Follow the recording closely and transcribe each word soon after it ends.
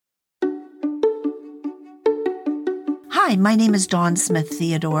Hi, my name is Dawn Smith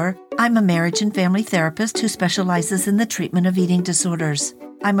Theodore. I'm a marriage and family therapist who specializes in the treatment of eating disorders.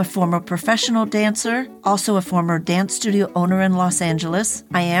 I'm a former professional dancer, also a former dance studio owner in Los Angeles.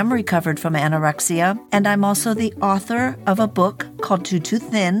 I am recovered from anorexia, and I'm also the author of a book called Too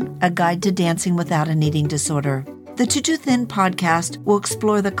Thin, A Guide to Dancing Without an Eating Disorder. The Too Thin podcast will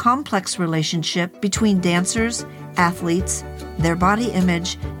explore the complex relationship between dancers, athletes, their body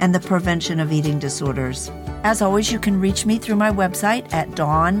image, and the prevention of eating disorders. As always, you can reach me through my website at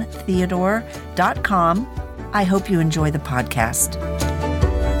dawntheodore.com. I hope you enjoy the podcast.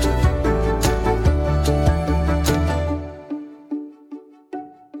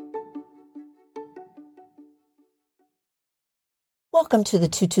 Welcome to the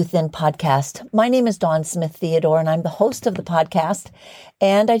Too Thin podcast. My name is Dawn Smith Theodore, and I'm the host of the podcast.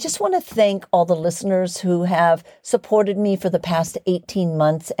 And I just want to thank all the listeners who have supported me for the past 18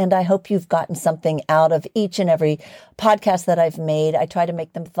 months. And I hope you've gotten something out of each and every podcast that I've made. I try to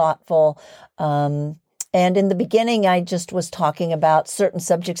make them thoughtful. And in the beginning, I just was talking about certain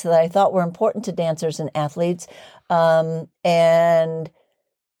subjects that I thought were important to dancers and athletes. And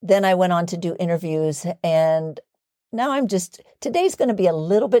then I went on to do interviews, and now today's going to be a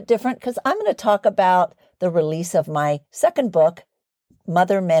little bit different because I'm going to talk about the release of my second book,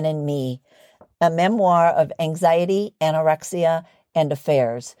 Mother, Men, and Me, a memoir of anxiety, anorexia, and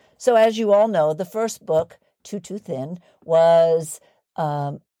affairs. So as you all know, the first book, Too Thin, was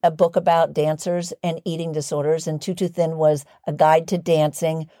a book about dancers and eating disorders, and Too Thin was a guide to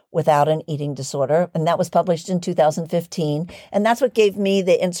dancing without an eating disorder, and that was published in 2015. And that's what gave me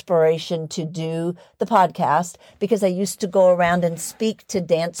the inspiration to do the podcast, because I used to go around and speak to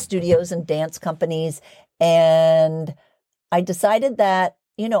dance studios and dance companies, and I decided that,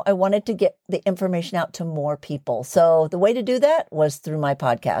 I wanted to get the information out to more people. So the way to do that was through my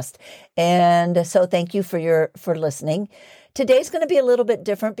podcast. And so thank you for listening. Today's going to be a little bit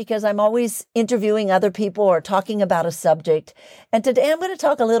different because I'm always interviewing other people or talking about a subject. And today I'm going to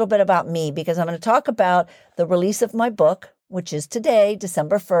talk a little bit about me, because I'm going to talk about the release of my book, which is today,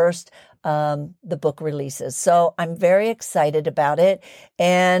 December 1st. The book releases. So I'm very excited about it.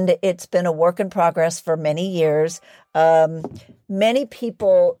 And it's been a work in progress for many years. Many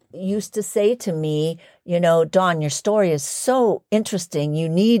people used to say to me, Dawn, your story is so interesting. You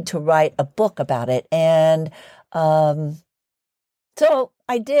need to write a book about it. And so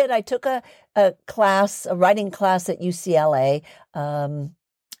I did. I took a writing class at UCLA,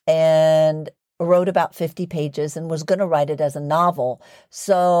 and wrote about 50 pages and was going to write it as a novel.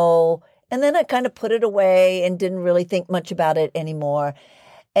 So, and then I kind of put it away and didn't really think much about it anymore.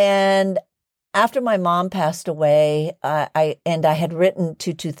 And after my mom passed away, I had written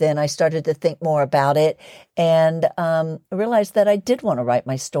Too Thin, I started to think more about it, and realized that I did want to write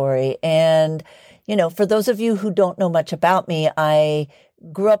my story. And for those of you who don't know much about me, I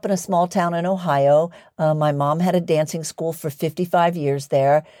grew up in a small town in Ohio. My mom had a dancing school for 55 years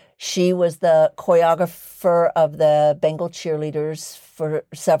there. She was the choreographer of the Bengal cheerleaders for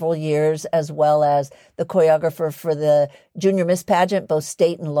several years, as well as the choreographer for the Junior Miss pageant, both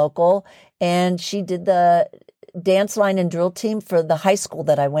state and local. And she did the dance line and drill team for the high school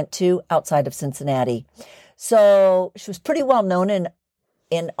that I went to outside of Cincinnati. So she was pretty well known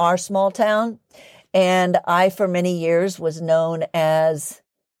in our small town. And I, for many years, was known as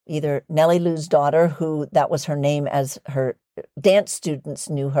either Nellie Lou's daughter, who that was her name as her dance students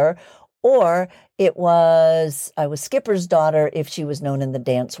knew her, or I was Skipper's daughter if she was known in the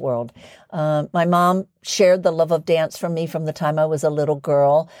dance world. My mom shared the love of dance from me from the time I was a little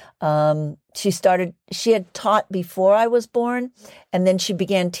girl. She had taught before I was born, and then she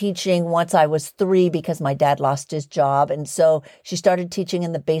began teaching once I was 3 because my dad lost his job. And so she started teaching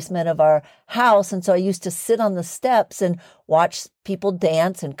in the basement of our house. And so I used to sit on the steps and watch people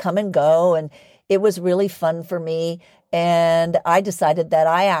dance and come and go. And it was really fun for me. And I decided that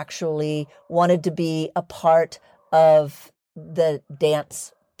I actually wanted to be a part of the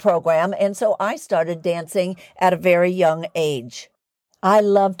dance program. And so I started dancing at a very young age. I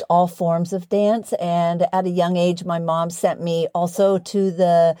loved all forms of dance. And at a young age, my mom sent me also to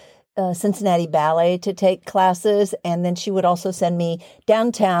the Cincinnati Ballet to take classes. And then she would also send me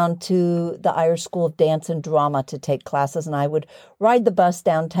downtown to the Irish School of Dance and Drama to take classes. And I would ride the bus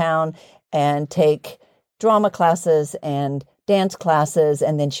downtown and take drama classes and dance classes,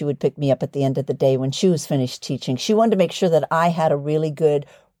 and then she would pick me up at the end of the day when she was finished teaching. She wanted to make sure that I had a really good,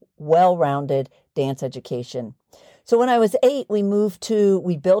 well-rounded dance education. So when I was 8, we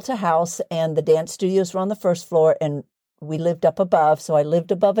built a house, and the dance studios were on the first floor, and we lived up above. So I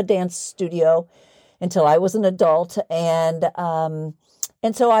lived above a dance studio until I was an adult, and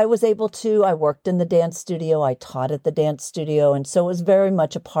And so I was able to, I worked in the dance studio, I taught at the dance studio, and so it was very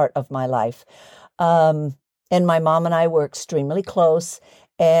much a part of my life. And my mom and I were extremely close.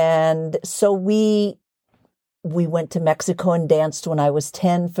 And so we went to Mexico and danced when I was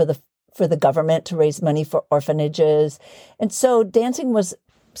 10 for the government to raise money for orphanages. And so dancing was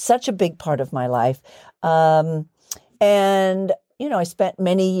such a big part of my life. And, I spent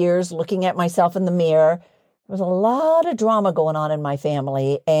many years looking at myself in the mirror. There was a lot of drama going on in my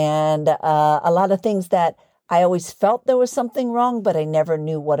family and a lot of things that I always felt there was something wrong, but I never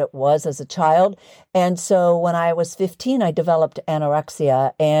knew what it was as a child. And so when I was 15, I developed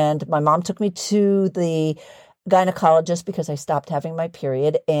anorexia, and my mom took me to the gynecologist because I stopped having my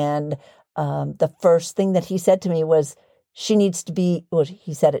period. And the first thing that he said to me was, she needs to be, well,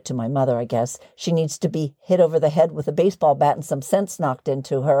 he said it to my mother, I guess, she needs to be hit over the head with a baseball bat and some sense knocked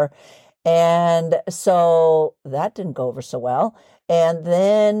into her. And so that didn't go over so well. And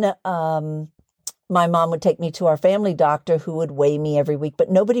then my mom would take me to our family doctor who would weigh me every week,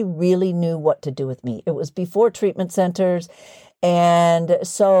 but nobody really knew what to do with me. It was before treatment centers. And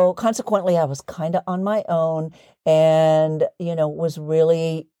so consequently, I was kind of on my own and, was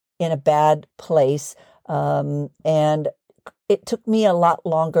really in a bad place. And it took me a lot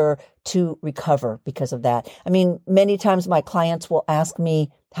longer to recover because of that. I mean, many times my clients will ask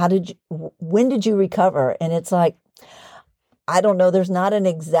me, when did you recover? And it's like, I don't know. There's not an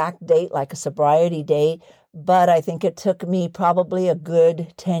exact date, like a sobriety date, but I think it took me probably a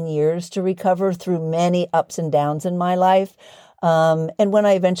good 10 years to recover through many ups and downs in my life. And when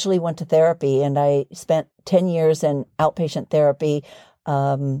I eventually went to therapy, and I spent 10 years in outpatient therapy,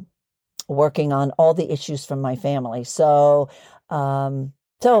 working on all the issues from my family. So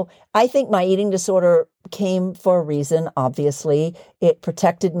I think my eating disorder came for a reason, obviously. It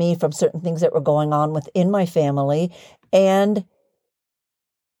protected me from certain things that were going on within my family. And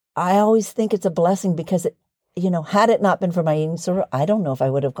I always think it's a blessing because, had it not been for my eating disorder, I don't know if I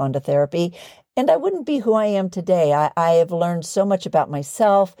would have gone to therapy and I wouldn't be who I am today. I have learned so much about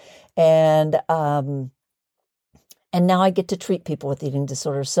myself and now I get to treat people with eating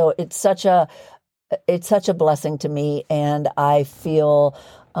disorders. So it's such a blessing to me. And I feel,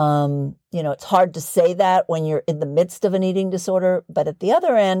 it's hard to say that when you're in the midst of an eating disorder, but at the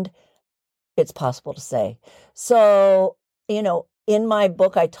other end, it's possible to say. So, in my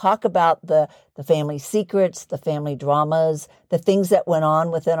book, I talk about the family secrets, the family dramas, the things that went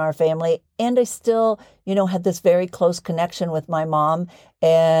on within our family. And I still, had this very close connection with my mom,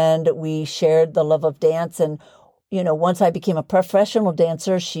 and we shared the love of dance. And, once I became a professional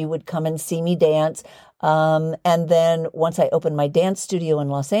dancer, she would come and see me dance. And then once I opened my dance studio in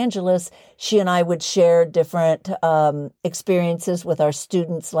Los Angeles, she and I would share different experiences with our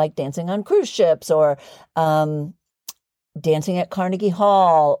students, like dancing on cruise ships or dancing at Carnegie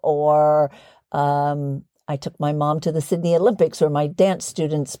Hall, or I took my mom to the Sydney Olympics where my dance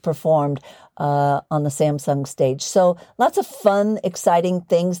students performed on the Samsung stage. So lots of fun, exciting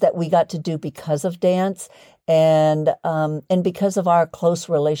things that we got to do because of dance and because of our close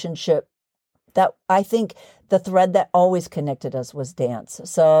relationship. That I think the thread that always connected us was dance.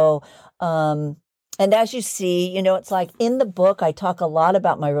 So, and as you see, it's like in the book, I talk a lot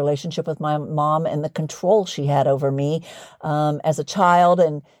about my relationship with my mom and the control she had over me as a child.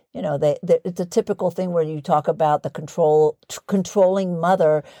 And, it's a typical thing where you talk about the controlling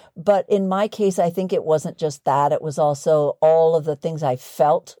mother. But in my case, I think it wasn't just that. It was also all of the things I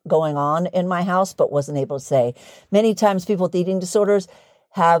felt going on in my house, but wasn't able to say. Many times people with eating disorders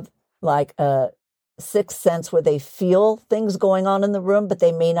have like a sixth sense where they feel things going on in the room, but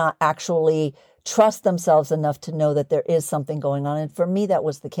they may not actually trust themselves enough to know that there is something going on. And for me, that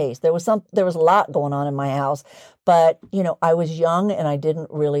was the case. There was a lot going on in my house, but I was young and I didn't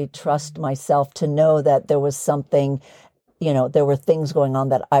really trust myself to know that there was something, there were things going on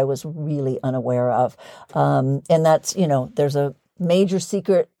that I was really unaware of. And that's, there's a major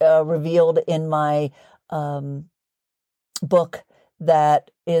secret revealed in my book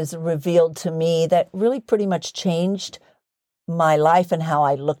that is revealed to me that really pretty much changed my life and how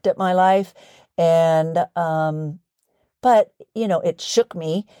I looked at my life. And, but, it shook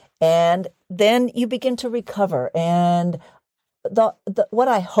me, and then you begin to recover. And what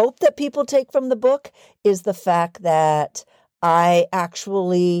I hope that people take from the book is the fact that I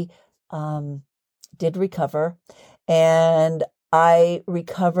actually, did recover, and I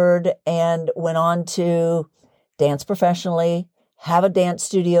recovered and went on to dance professionally, have a dance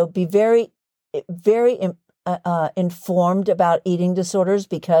studio, be very, very informed about eating disorders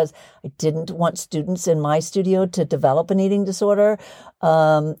because I didn't want students in my studio to develop an eating disorder.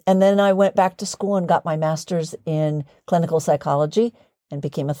 And then I went back to school and got my master's in clinical psychology and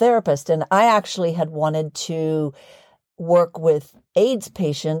became a therapist. And I actually had wanted to work with AIDS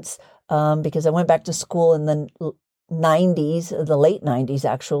patients because I went back to school in the 90s, the late 90s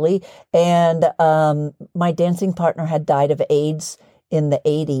actually. And my dancing partner had died of AIDS in the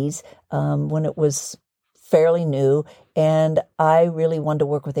 80s when it was fairly new. And I really wanted to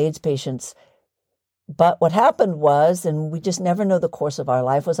work with AIDS patients. But what happened was, and we just never know the course of our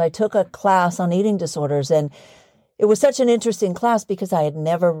life, was I took a class on eating disorders. And it was such an interesting class because I had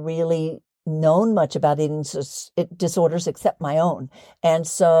never really known much about eating disorders except my own. And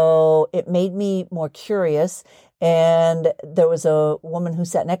so it made me more curious. And there was a woman who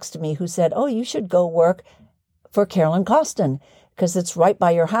sat next to me who said, "Oh, you should go work for Carolyn Costin because it's right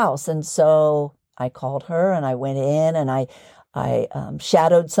by your house." And so I called her and I went in and I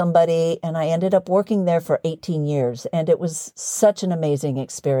shadowed somebody, and I ended up working there for 18 years. And it was such an amazing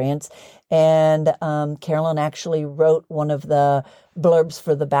experience. And Carolyn actually wrote one of the blurbs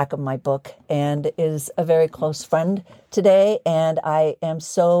for the back of my book and is a very close friend today. And I am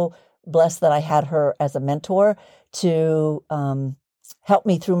so blessed that I had her as a mentor to help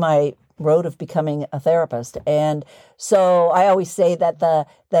me through my road of becoming a therapist. And so I always say that the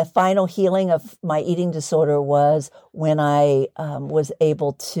final healing of my eating disorder was when I was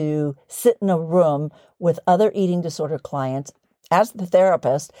able to sit in a room with other eating disorder clients as the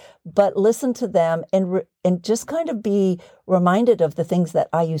therapist, but listen to them and just kind of be reminded of the things that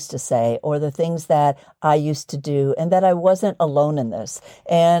I used to say or the things that I used to do, and that I wasn't alone in this.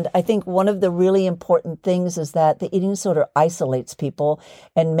 And I think one of the really important things is that the eating disorder isolates people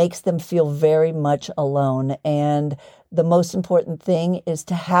and makes them feel very much alone. And the most important thing is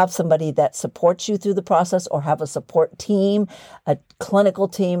to have somebody that supports you through the process, or have a support team, a clinical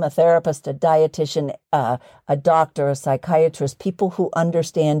team, a therapist, a dietitian, a doctor, a psychiatrist, people who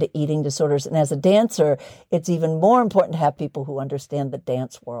understand eating disorders. And as a dancer, it's even more important to have people who understand the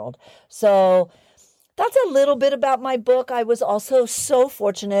dance world. So that's a little bit about my book. I was also so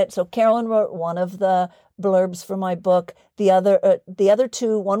fortunate. So Carolyn wrote one of the blurbs for my book. The other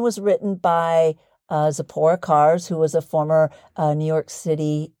two, one was written by Zipporah Cars, who was a former New York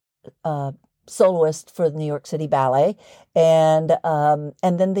City soloist for the New York City Ballet. And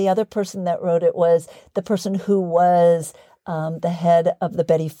then the other person that wrote it was the person who was the head of the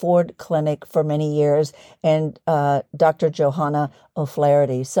Betty Ford Clinic for many years, and Dr. Johanna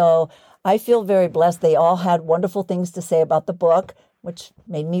O'Flaherty. So I feel very blessed. They all had wonderful things to say about the book, which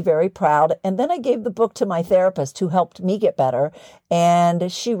made me very proud. And then I gave the book to my therapist, who helped me get better.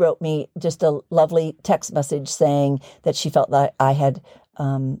 And she wrote me just a lovely text message saying that she felt that I had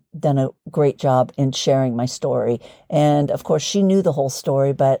done a great job in sharing my story. And of course, she knew the whole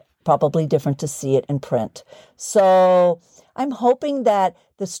story, but probably different to see it in print. So I'm hoping that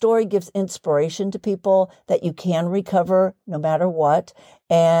the story gives inspiration to people, that you can recover no matter what,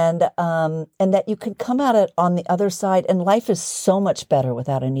 and that you can come at it on the other side. And life is so much better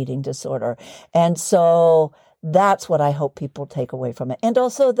without an eating disorder. And so that's what I hope people take away from it. And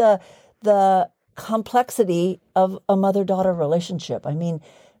also the complexity of a mother-daughter relationship. I mean,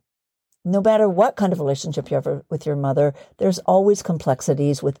 no matter what kind of relationship you have with your mother, there's always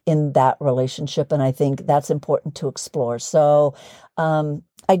complexities within that relationship. And I think that's important to explore. So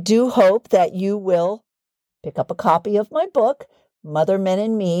I do hope that you will pick up a copy of my book, Mother, Men,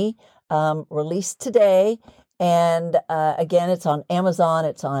 and Me, released today. And again, it's on Amazon,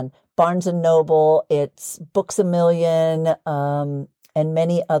 it's on Barnes & Noble, it's Books A Million, and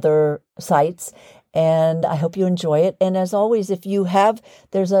many other sites. And I hope you enjoy it. And as always, there's a new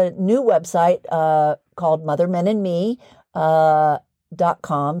website called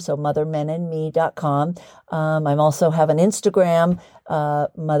mothermenandme.com. So mothermenandme.com. I also have an Instagram,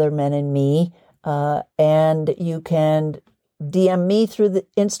 mothermenandme, and you can DM me through the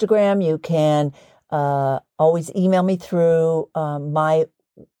Instagram. You can always email me through my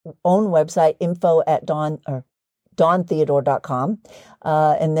own website, info@dawntheodore.com.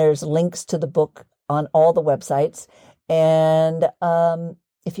 And there's links to the book on all the websites. And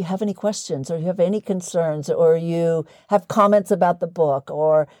if you have any questions, or you have any concerns, or you have comments about the book,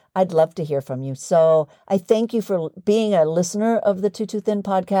 or I'd love to hear from you. So I thank you for being a listener of the Too Thin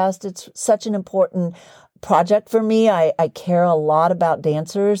podcast. It's such an important project for me. I care a lot about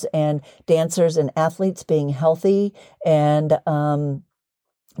dancers and athletes being healthy and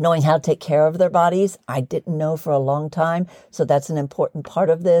knowing how to take care of their bodies. I didn't know for a long time. So that's an important part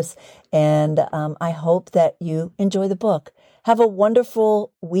of this. And I hope that you enjoy the book. Have a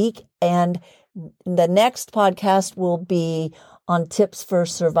wonderful week. And the next podcast will be on tips for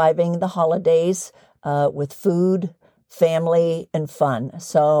surviving the holidays with food, family, and fun.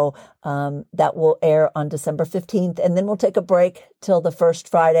 So that will air on December 15th. And then we'll take a break till the first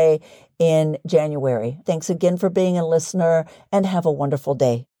Friday in January. Thanks again for being a listener, and have a wonderful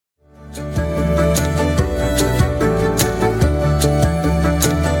day.